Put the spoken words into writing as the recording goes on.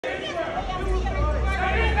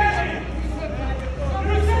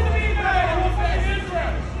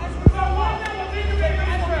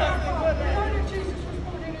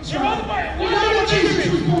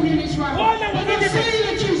born in Israel. I'm not saying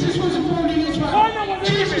that Jesus wasn't born in Israel.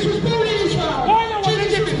 Jesus was born in Israel.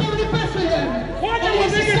 Jesus was born in Bethlehem. And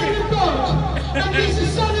he's the Son of God. And he's the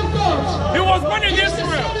Son of God. He was born in He's the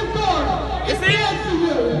Israel. Son of God. You see,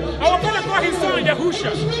 our father called his son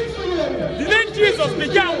Yahusha. The name Jesus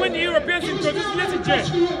began when the Europeans introduced little J.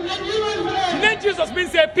 The name Jesus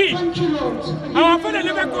means a pig. Our father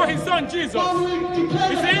never called his son Jesus.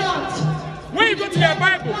 You see, when you go to your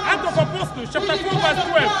Bible, Acts of Apostles, chapter 4, verse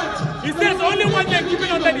 12, it says only one name given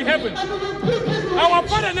under the heaven. Our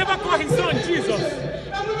father never called his son Jesus.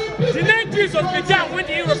 The name Jesus began when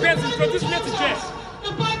the Europeans introduced little J.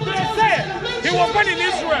 They said he was born in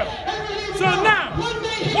Israel. So now,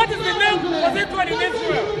 what is the name was he called in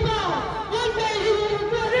Israel? One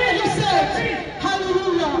day he said,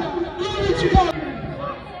 hallelujah, glory to God.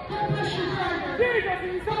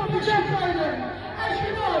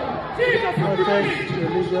 Protest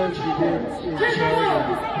religious debates in China.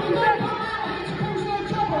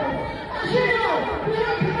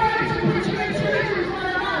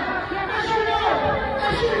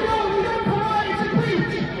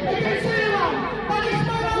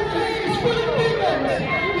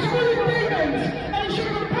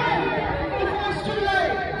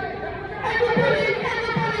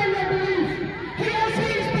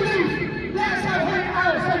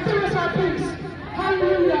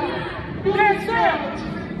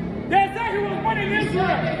 They say he was born in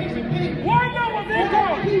Israel. Why now was he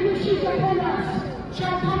called? They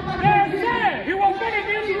say he was born in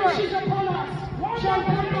Israel. Shall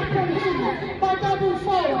come back on him by double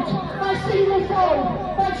fold, by single fold,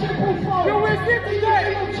 by triple fold. You will see today.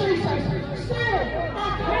 Jesus. Still,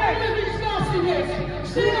 after all of this nastiness,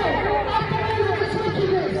 still, after all of this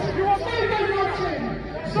wickedness, you are still not him.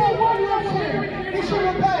 So one loves him, he shall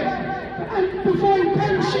repay. And before he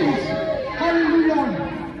perishes, hallelujah.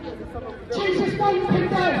 Jesus don't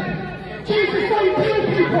condemn. Jesus don't kill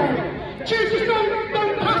people. Jesus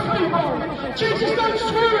don't pass people. Jesus don't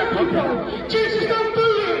swear at people. Jesus don't do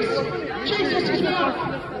this. Jesus is love.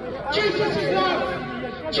 Jesus is love.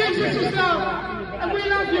 Jesus is love. And we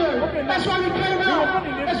love you. That's why we came out.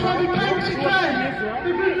 That's why we came to pray.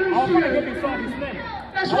 We good news to you.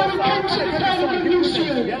 That's why we came to declare the good news to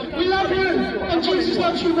you. We love you, and Jesus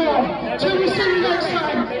loves you more. Till we see you next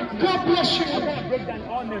time. God bless you. Break down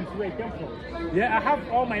all names where it came from. Yeah, I have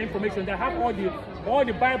all my information. I have all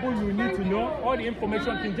the Bible you need to know. All the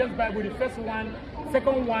information. King James Bible, the first one,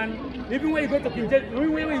 second one. Even when you go to King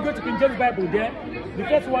James Bible, there, the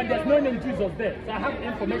first one, there's no name Jesus there. So I have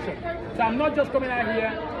information. So I'm not just coming out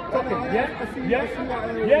here talking. Yes.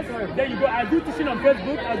 There you go. I do teaching on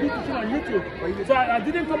Facebook. I do teaching on YouTube. So I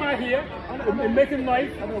didn't come out here making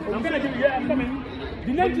noise. I'm gonna give you. I'm coming.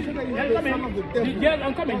 The name Jesus,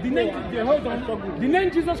 I'm coming. The name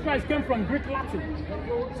Jesus Christ came from Greek Latin,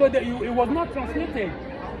 so that it was not translated.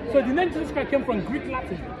 So the name Jesus Christ came from Greek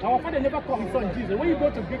Latin. Our father never called his son Jesus. When you go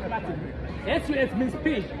to Greek Latin, S-U-S means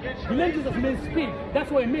pig. The name Jesus means pig. That's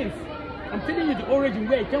what it means. I'm telling you the origin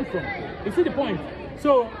where it came from. You see the point?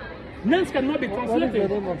 So names cannot be translated. What is the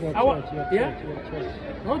name of your church?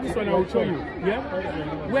 Hold this one, I will show you.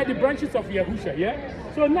 Yeah, we're the branches of Yahusha. Yeah.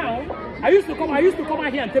 So now, I used to come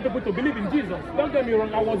out here and tell people to believe in Jesus. Don't get me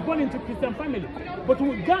wrong. I was born into Christian family, but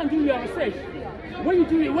when you go and do your research, when you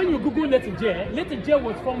Google letter J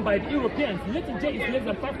was formed by the Europeans. Letter J is less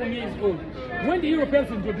than 500 years old. When the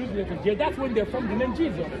Europeans introduced letter J, that's when they formed the name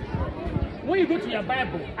Jesus. When you go to your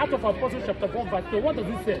Bible, Acts of Apostles chapter 4 verse 2, what does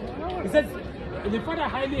it say? It says, the Father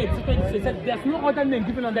highly exalted, he said, there's no other name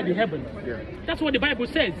given under the heaven. Yeah. That's what the Bible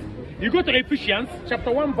says. You go to Ephesians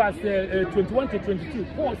chapter 1 verse 21 to 22.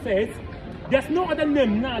 Paul says, there's no other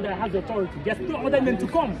name now that has authority. There's no other name to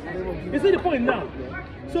come. You see the point now?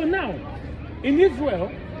 So now, in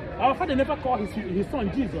Israel, our father never called his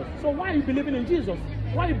son Jesus. So why are you believing in Jesus?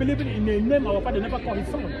 Why are you believing in a name our father never called his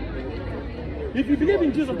son? If you believe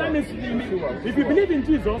in Jesus, that means you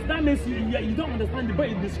don't understand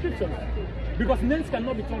the scriptures. Because names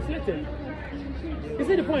cannot be translated. You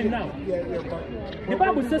see the point now? The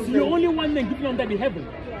Bible says you're only one name given under the heaven.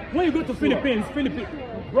 When you go to Philippines,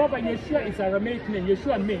 brother, Yeshua is Aramaic name.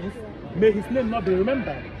 Yeshua means, may his name not be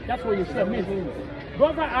remembered. That's what Yeshua means.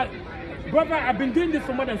 Brother, I've been doing this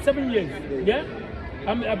for more than 7 years. Yeah?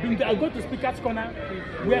 I go to Speaker's Corner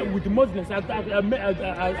where with the Muslims. Is it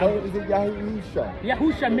Yahusha?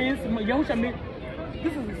 Yahusha means,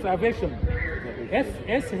 this is salvation.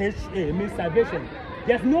 S-H-A means salvation.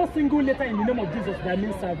 There's no single letter in the name of Jesus that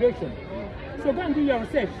means salvation. So go and do your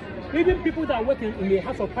research. Even people that work in the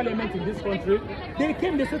House of Parliament in this country, they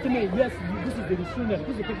said to me, yes, this is the true name.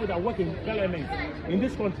 These are the people that work in Parliament in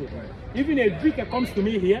this country. Even a Greek comes to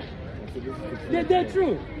me here, They're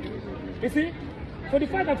true. You see? For the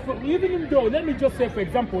fact that even though, let me just say, for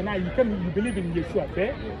example, now you believe in Yeshua,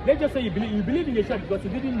 okay? Let's just say you believe in Yeshua because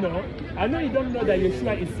you didn't know. I know you don't know that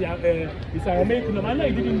Yeshua is Aramaic name. I know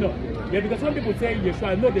you didn't know. Yeah, because when people say Yeshua,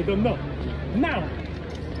 I know they don't know. Now,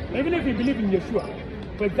 even if you believe in Yeshua,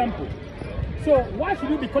 for example, so why should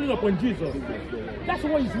you be calling upon Jesus? That's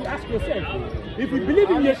what you should ask yourself. If you believe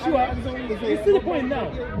in Yeshua, you see the point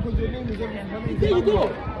now. There you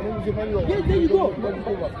go. Yeah, there you go.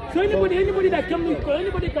 So anybody that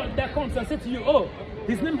comes and says to you, oh,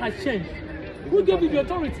 his name has changed, who gave you the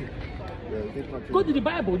authority? Go to the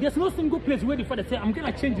Bible. There's no single place where the Father said, I'm going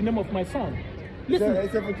to change the name of my son. Listen,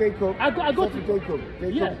 except for Jacob. I go to Jacob.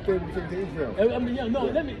 Yeah. Came to Israel.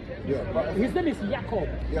 Let me. Yeah, his name is Jacob.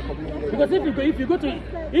 Jacob. Because if you go to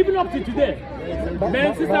even up to today,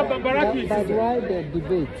 man, Sister Baraki. But why the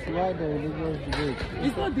debate? Why the religious debate?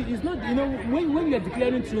 It's not. You know, when you are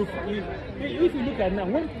declaring truth, if you look at now,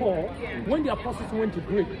 when the apostles went to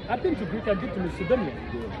Greek, I've been to Greek, I've been to Macedonia.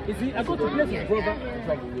 You see, I go to places, brother.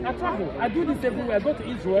 I travel. I do this everywhere. I go to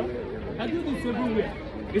Israel. I do this everywhere.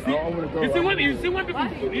 You see, when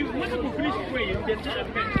people finish praying, they tell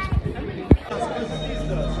them.